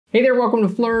Hey there, welcome to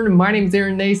PHLEARN. My name is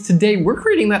Aaron Nace. Today we're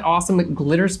creating that awesome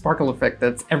glitter sparkle effect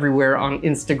that's everywhere on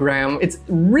Instagram. It's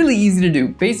really easy to do.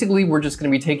 Basically, we're just going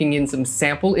to be taking in some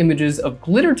sample images of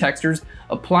glitter textures,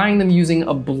 applying them using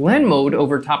a blend mode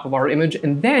over top of our image,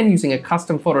 and then using a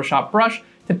custom Photoshop brush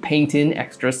to paint in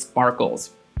extra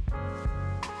sparkles.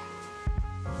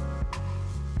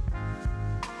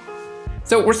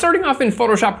 So we're starting off in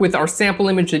Photoshop with our sample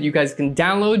image that you guys can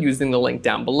download using the link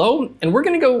down below. And we're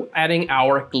gonna go adding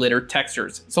our glitter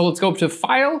textures. So let's go up to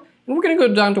File, and we're gonna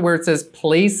go down to where it says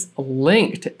Place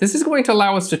Linked. This is going to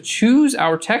allow us to choose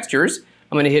our textures.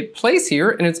 I'm gonna hit Place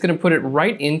here, and it's gonna put it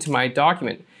right into my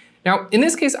document. Now, in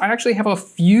this case, I actually have a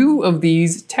few of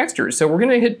these textures. So we're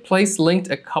gonna hit Place Linked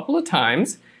a couple of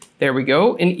times. There we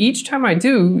go. And each time I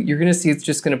do, you're gonna see it's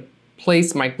just gonna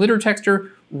place my glitter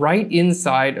texture right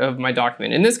inside of my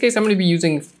document. In this case, I'm going to be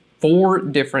using 4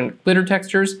 different glitter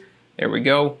textures. There we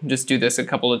go. Just do this a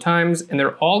couple of times, and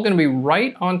they're all going to be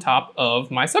right on top of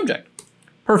my subject.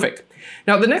 Perfect.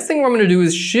 Now, the next thing I'm going to do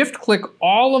is shift-click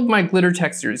all of my glitter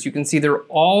textures. You can see they're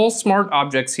all smart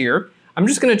objects here. I'm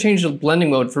just going to change the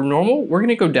blending mode from normal. We're going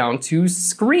to go down to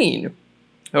screen.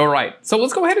 All right, so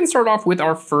let's go ahead and start off with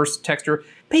our first texture.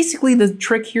 Basically, the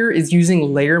trick here is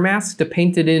using layer mask to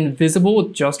paint it in visible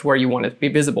just where you want it to be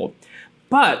visible.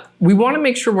 But we want to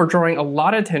make sure we're drawing a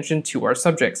lot of attention to our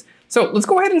subjects. So let's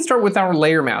go ahead and start with our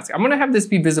layer mask. I'm going to have this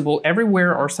be visible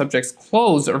everywhere our subject's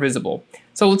clothes are visible.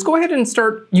 So let's go ahead and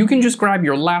start. You can just grab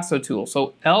your lasso tool.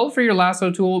 So L for your lasso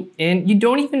tool, and you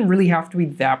don't even really have to be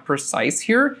that precise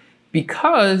here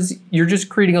because you're just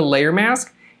creating a layer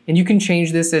mask. And you can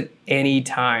change this at any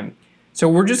time. So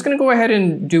we're just gonna go ahead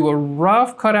and do a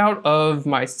rough cutout of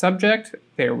my subject.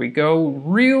 There we go,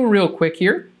 real quick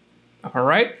here. All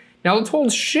right, now let's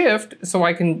hold Shift so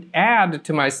I can add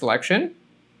to my selection.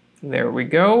 There we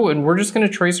go, and we're just gonna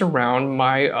trace around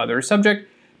my other subject.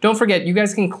 Don't forget, you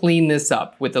guys can clean this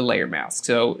up with the layer mask.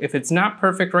 So if it's not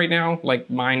perfect right now, like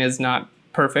mine is not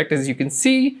perfect, as you can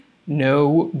see,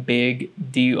 no big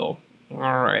deal.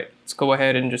 All right, let's go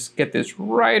ahead and just get this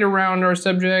right around our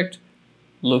subject.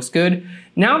 Looks good.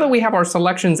 Now that we have our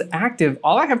selections active,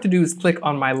 all I have to do is click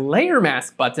on my layer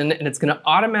mask button, and it's gonna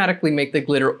automatically make the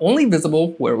glitter only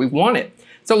visible where we want it.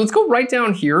 So let's go right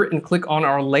down here and click on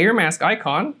our layer mask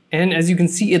icon. And as you can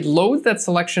see, it loads that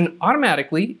selection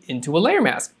automatically into a layer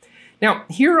mask. Now,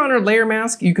 here on our layer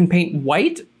mask, you can paint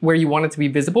white where you want it to be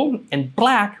visible and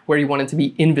black where you want it to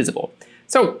be invisible.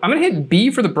 So I'm gonna hit B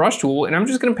for the brush tool, and I'm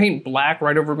just gonna paint black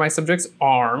right over my subject's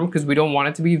arm because we don't want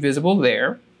it to be visible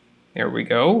there. There we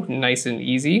go, nice and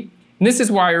easy. And this is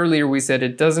why earlier we said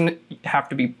it doesn't have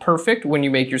to be perfect when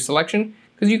you make your selection,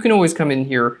 because you can always come in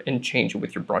here and change it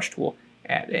with your brush tool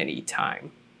at any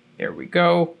time. There we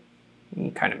go. You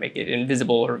can kind of make it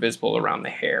invisible or visible around the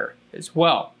hair as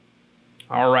well.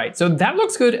 All right, so that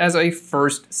looks good as a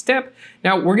first step.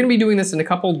 Now we're gonna be doing this in a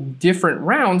couple different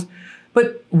rounds.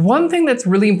 But one thing that's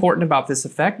really important about this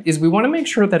effect is we want to make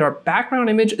sure that our background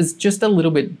image is just a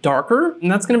little bit darker, and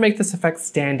that's going to make this effect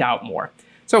stand out more.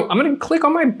 So I'm going to click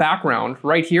on my background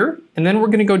right here, and then we're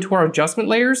going to go to our adjustment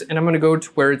layers, and I'm going to go to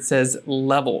where it says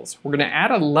levels. We're going to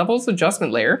add a levels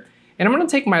adjustment layer, and I'm going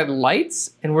to take my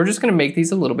lights, and we're just going to make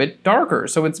these a little bit darker.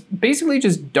 So it's basically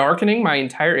just darkening my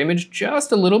entire image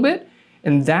just a little bit,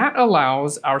 and that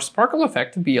allows our sparkle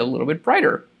effect to be a little bit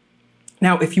brighter.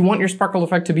 Now, if you want your sparkle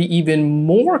effect to be even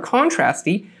more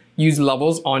contrasty, use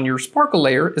levels on your sparkle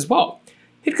layer as well.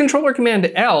 Hit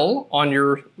Control-Command-L on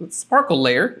your sparkle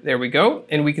layer, there we go,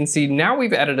 and we can see now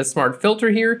we've added a smart filter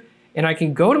here, and I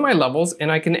can go to my levels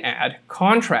and I can add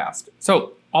contrast.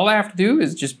 So all I have to do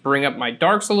is just bring up my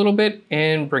darks a little bit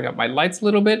and bring up my lights a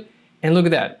little bit, and look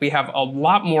at that. We have a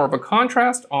lot more of a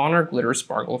contrast on our glitter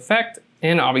sparkle effect,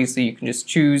 and obviously you can just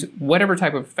choose whatever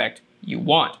type of effect you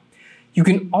want. You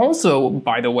can also,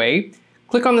 by the way,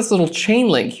 click on this little chain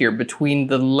link here between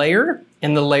the layer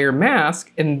and the layer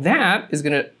mask, and that is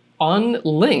gonna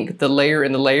unlink the layer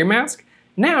and the layer mask.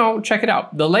 Now, check it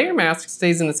out. The layer mask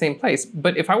stays in the same place,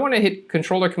 but if I wanna hit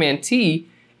Control or Command T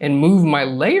and move my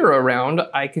layer around,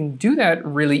 I can do that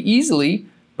really easily,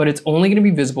 but it's only gonna be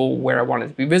visible where I want it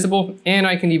to be visible, and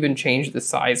I can even change the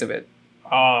size of it.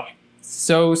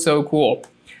 So cool.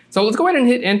 So let's go ahead and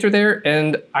hit enter there,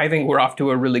 and I think we're off to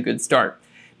a really good start.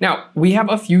 Now, we have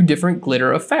a few different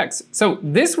glitter effects. So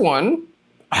this one,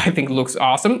 I think looks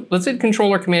awesome. Let's hit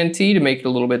Control or Command T to make it a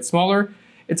little bit smaller.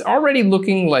 It's already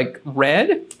looking like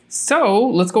red. So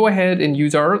let's go ahead and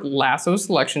use our lasso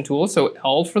selection tool. So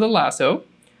L for the lasso.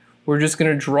 We're just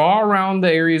gonna draw around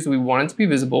the areas we want it to be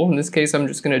visible. In this case, I'm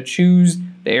just gonna choose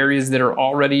the areas that are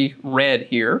already red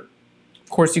here.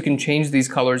 Of course, you can change these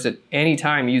colors at any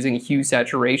time using hue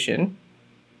saturation.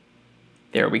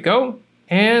 There we go.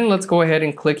 And let's go ahead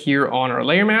and click here on our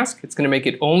layer mask. It's gonna make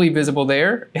it only visible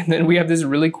there. And then we have this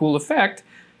really cool effect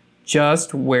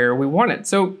just where we want it.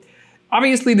 So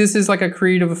obviously this is like a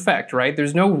creative effect, right?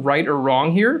 There's no right or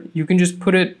wrong here. You can just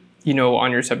put it, you know,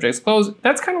 on your subject's clothes.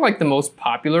 That's kind of like the most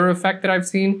popular effect that I've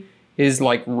seen is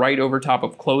like right over top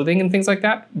of clothing and things like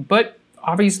that. But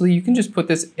obviously you can just put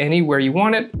this anywhere you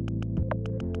want it.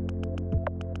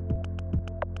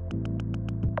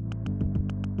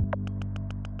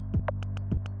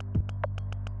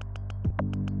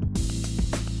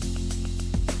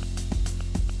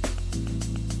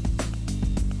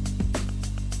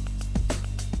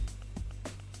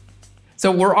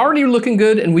 So we're already looking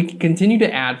good and we can continue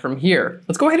to add from here.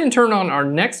 Let's go ahead and turn on our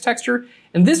next texture.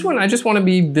 And this one, I just want to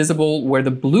be visible where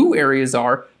the blue areas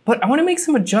are, but I want to make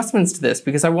some adjustments to this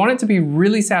because I want it to be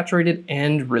really saturated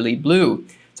and really blue.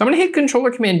 So I'm going to hit Controller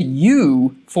Command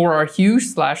U for our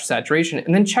hue/saturation,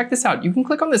 and then check this out. You can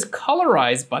click on this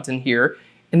colorize button here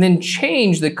and then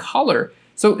change the color.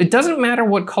 So it doesn't matter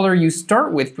what color you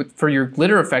start with for your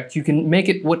glitter effect, you can make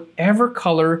it whatever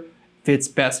color fits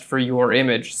best for your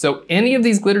image. So any of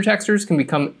these glitter textures can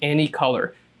become any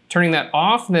color. Turning that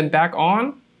off and then back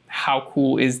on, how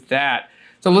cool is that?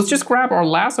 So let's just grab our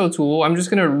lasso tool. I'm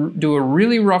just gonna do a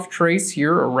really rough trace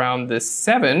here around this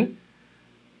 7.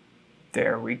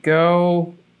 There we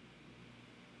go.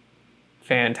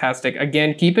 Fantastic.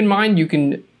 Again, keep in mind you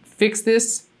can fix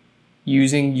this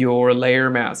using your layer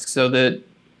mask. So the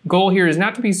goal here is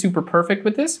not to be super perfect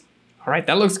with this. All right,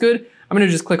 that looks good. I'm gonna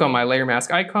just click on my layer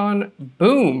mask icon,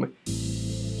 boom.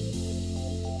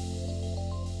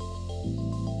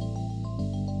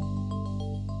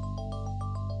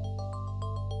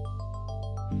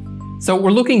 So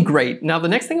we're looking great. Now the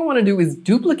next thing I wanna do is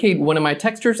duplicate one of my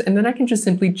textures and then I can just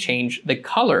simply change the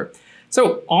color.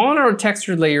 So on our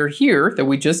texture layer here that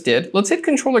we just did, let's hit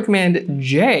Controller Command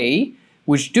J,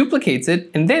 which duplicates it,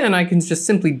 and then I can just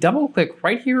simply double click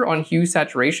right here on Hue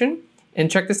Saturation. And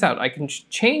check this out, I can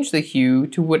change the hue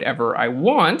to whatever I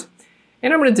want,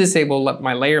 and I'm gonna disable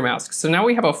my layer mask. So now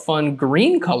we have a fun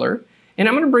green color, and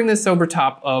I'm gonna bring this over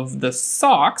top of the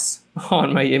socks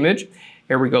on my image.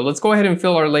 Here we go, let's go ahead and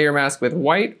fill our layer mask with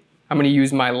white. I'm gonna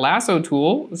use my lasso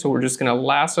tool, so we're just gonna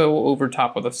lasso over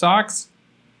top of the socks.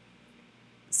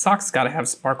 Socks gotta have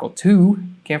sparkle too,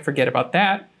 can't forget about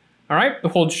that. All right,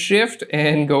 hold Shift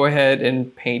and go ahead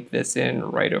and paint this in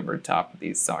right over top of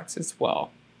these socks as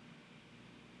well.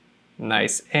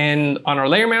 Nice, and on our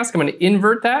layer mask, I'm gonna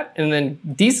invert that and then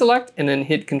deselect and then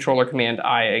hit Controller Command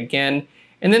I again.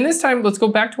 And then this time, let's go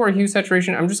back to our hue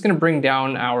saturation. I'm just gonna bring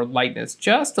down our lightness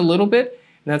just a little bit,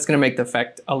 and that's gonna make the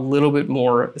effect a little bit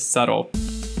more subtle.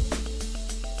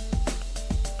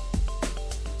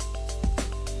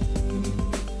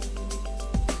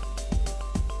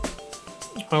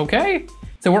 Okay,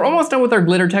 so we're almost done with our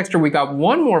glitter texture. We got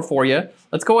one more for you.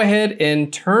 Let's go ahead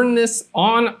and turn this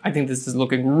on. I think this is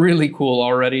looking really cool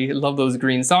already. Love those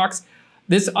green socks.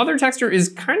 This other texture is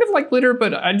kind of like glitter,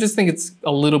 but I just think it's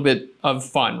a little bit of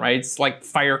fun, right? It's like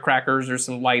firecrackers or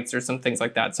some lights or some things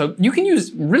like that. So you can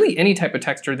use really any type of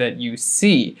texture that you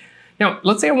see. Now,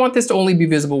 let's say I want this to only be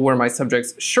visible where my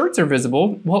subject's shirts are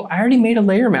visible. Well, I already made a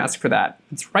layer mask for that.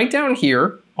 It's right down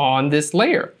here on this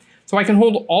layer. So I can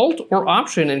hold Alt or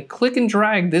Option and click and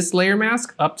drag this layer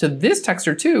mask up to this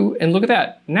texture too, and look at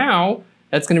that. Now,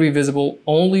 that's gonna be visible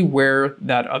only where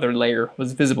that other layer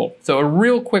was visible. So a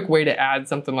real quick way to add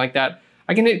something like that,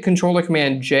 I can hit Controller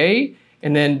Command J,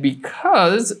 and then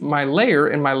because my layer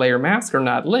and my layer mask are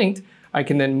not linked, I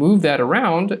can then move that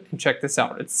around and check this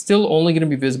out. It's still only gonna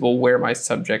be visible where my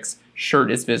subject's shirt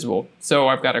is visible. So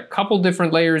I've got a couple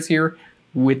different layers here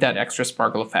with that extra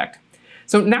sparkle effect.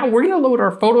 So now we're gonna load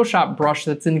our Photoshop brush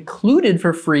that's included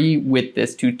for free with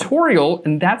this tutorial,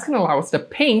 and that's gonna allow us to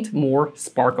paint more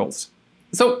sparkles.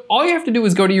 So all you have to do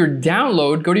is go to your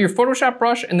download, go to your Photoshop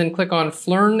brush, and then click on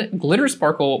PHLEARN Glitter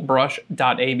Sparkle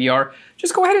Brush.abr.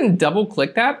 Just go ahead and double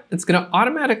click that. It's gonna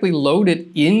automatically load it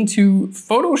into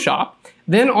Photoshop.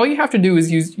 Then all you have to do is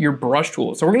use your brush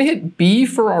tool. So we're gonna hit B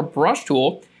for our brush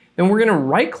tool, then we're gonna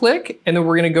right click, and then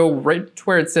we're gonna go right to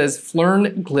where it says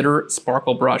PHLEARN Glitter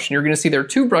Sparkle Brush. And you're gonna see there are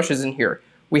two brushes in here.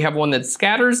 We have one that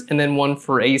scatters and then one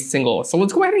for a single. So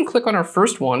let's go ahead and click on our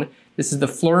first one. This is the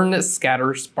PHLEARN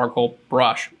Scatter Sparkle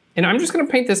Brush. And I'm just gonna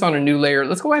paint this on a new layer.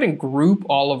 Let's go ahead and group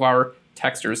all of our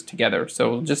textures together.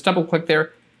 So just double click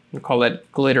there and call that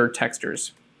Glitter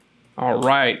Textures. All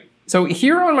right. So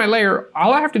here on my layer,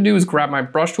 all I have to do is grab my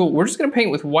brush tool. We're just gonna paint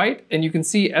with white, and you can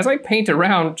see as I paint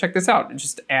around, check this out, it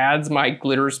just adds my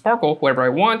glitter sparkle wherever I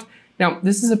want. Now,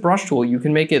 this is a brush tool. You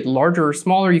can make it larger or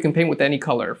smaller. You can paint with any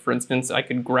color. For instance, I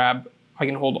could grab I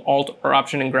can hold Alt or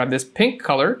Option and grab this pink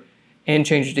color and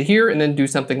change it to here, and then do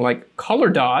something like color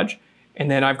dodge. And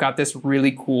then I've got this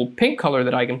really cool pink color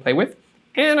that I can play with.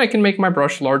 And I can make my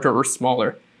brush larger or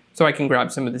smaller. So I can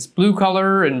grab some of this blue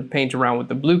color and paint around with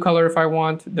the blue color if I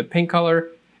want, the pink color,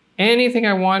 anything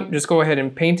I want, just go ahead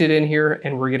and paint it in here,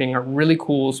 and we're getting a really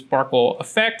cool sparkle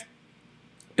effect.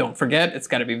 Don't forget, it's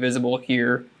gotta be visible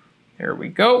here. There we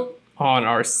go. On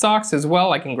our socks as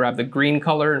well, I can grab the green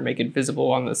color and make it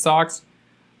visible on the socks.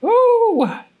 Ooh,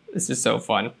 this is so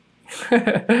fun.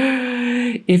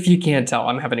 If you can't tell,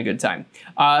 I'm having a good time.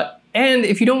 And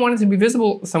if you don't want it to be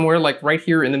visible somewhere like right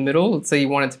here in the middle, let's say you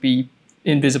want it to be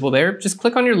invisible there, just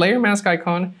click on your layer mask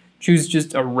icon, choose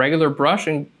just a regular brush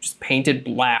and just paint it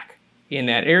black in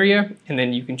that area. And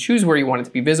then you can choose where you want it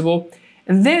to be visible.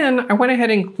 And then I went ahead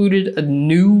and included a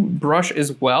new brush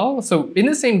as well. So in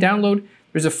the same download,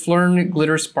 there's a PHLEARN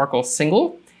Glitter Sparkle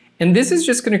Single. And this is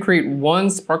just gonna create one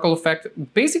sparkle effect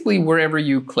basically wherever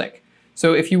you click.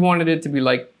 So if you wanted it to be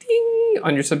like ding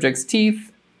on your subject's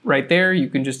teeth, right there, you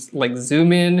can just like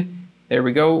zoom in. There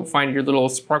we go, find your little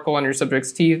sparkle on your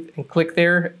subject's teeth and click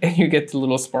there and you get the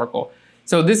little sparkle.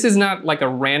 So this is not like a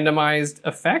randomized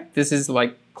effect. This is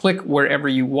like click wherever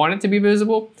you want it to be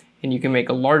visible, and you can make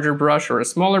a larger brush or a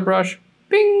smaller brush,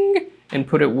 bing, and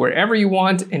put it wherever you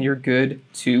want and you're good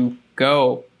to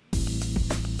go.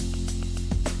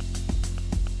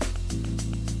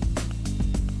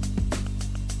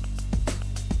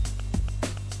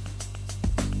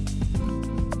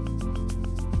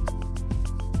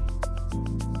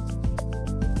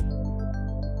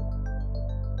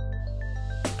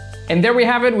 And there we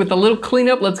have it with a little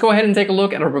cleanup. Let's go ahead and take a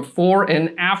look at our before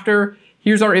and after.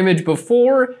 Here's our image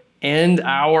before and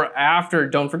our after.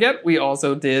 Don't forget, we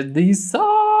also did the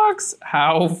socks.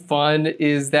 How fun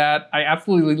is that? I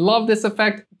absolutely love this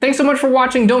effect. Thanks so much for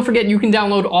watching. Don't forget, you can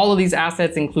download all of these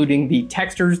assets, including the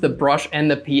textures, the brush,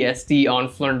 and the PSD on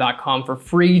phlearn.com for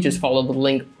free. Just follow the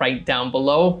link right down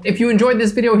below. If you enjoyed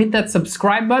this video, hit that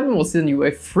subscribe button. We'll send you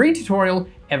a free tutorial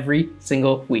every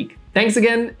single week. Thanks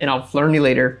again, and I'll phlearn you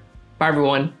later. Bye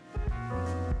everyone.